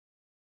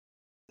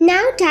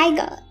Now,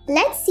 Tiger,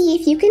 let's see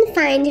if you can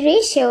find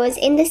ratios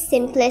in the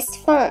simplest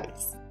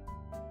forms.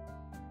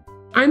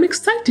 I'm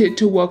excited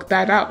to work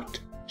that out.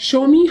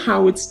 Show me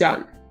how it's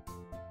done.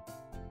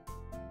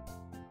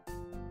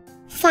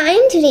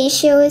 Find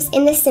ratios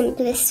in the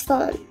simplest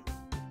form.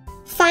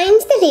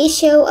 Find the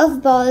ratio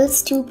of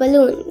balls to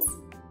balloons.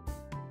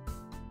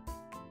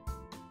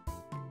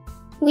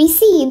 We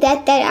see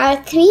that there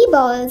are 3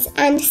 balls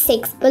and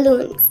 6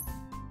 balloons.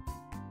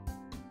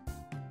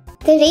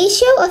 The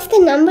ratio of the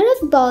number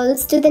of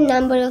balls to the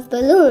number of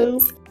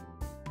balloons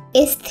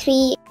is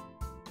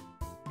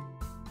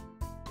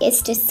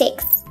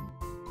 3:6.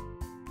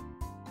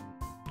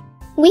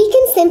 We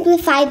can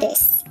simplify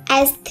this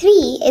as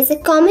 3 is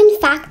a common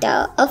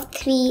factor of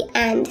 3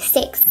 and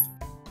 6.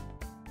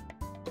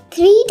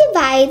 3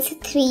 divides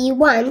 3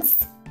 once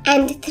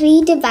and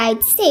 3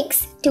 divides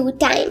 6 2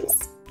 times.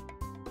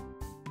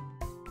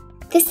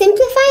 The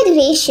simplified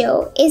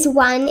ratio is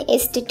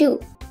 1:2.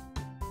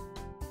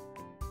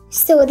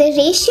 So the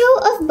ratio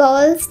of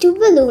balls to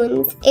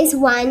balloons is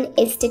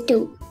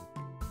 1:2.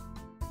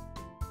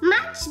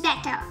 Much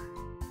better.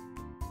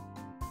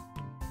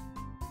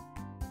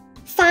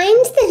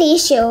 Find the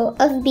ratio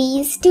of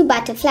bees to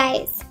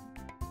butterflies.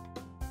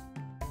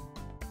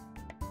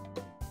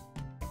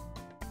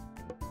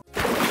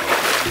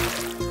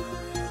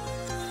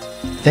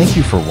 Thank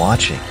you for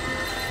watching.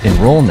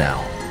 Enroll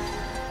now.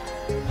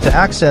 To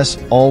access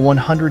all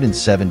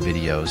 107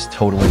 videos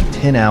totaling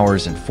 10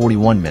 hours and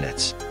 41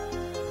 minutes,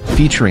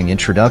 featuring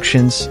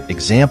introductions,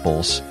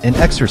 examples, and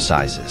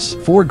exercises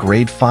for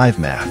Grade 5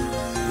 Math.